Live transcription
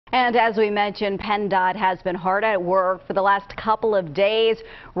And as we mentioned, PennDOT has been hard at work for the last couple of days.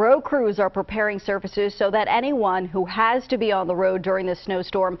 Road crews are preparing surfaces so that anyone who has to be on the road during the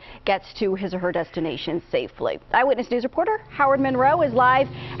snowstorm gets to his or her destination safely. Eyewitness News reporter Howard Monroe is live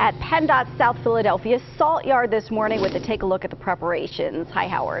at PennDOT's South Philadelphia Salt Yard this morning with a take a look at the preparations. Hi,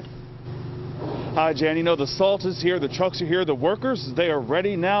 Howard. Hi, Jan. You know, the salt is here, the trucks are here, the workers, they are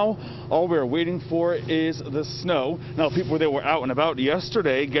ready now. All we're waiting for is the snow. Now, people that were out and about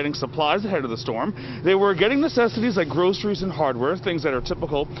yesterday getting supplies ahead of the storm. They were getting necessities like groceries and hardware, things that are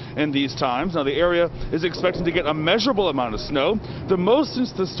typical in these times. Now, the area is expecting to get a measurable amount of snow, the most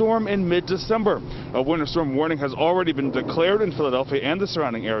since the storm in mid-December. A winter storm warning has already been declared in Philadelphia and the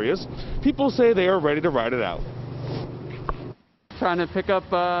surrounding areas. People say they are ready to ride it out. Trying to pick up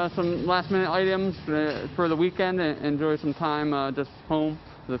some last-minute items for the weekend and enjoy some time just home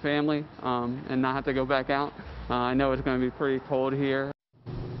with the family and not have to go back out. I know it's going to be pretty cold here.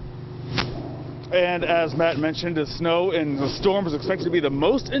 And as Matt mentioned, the snow and the storm is expected to be the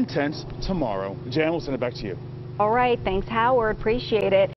most intense tomorrow. Jan, we'll send it back to you. All right. Thanks, Howard. Appreciate it.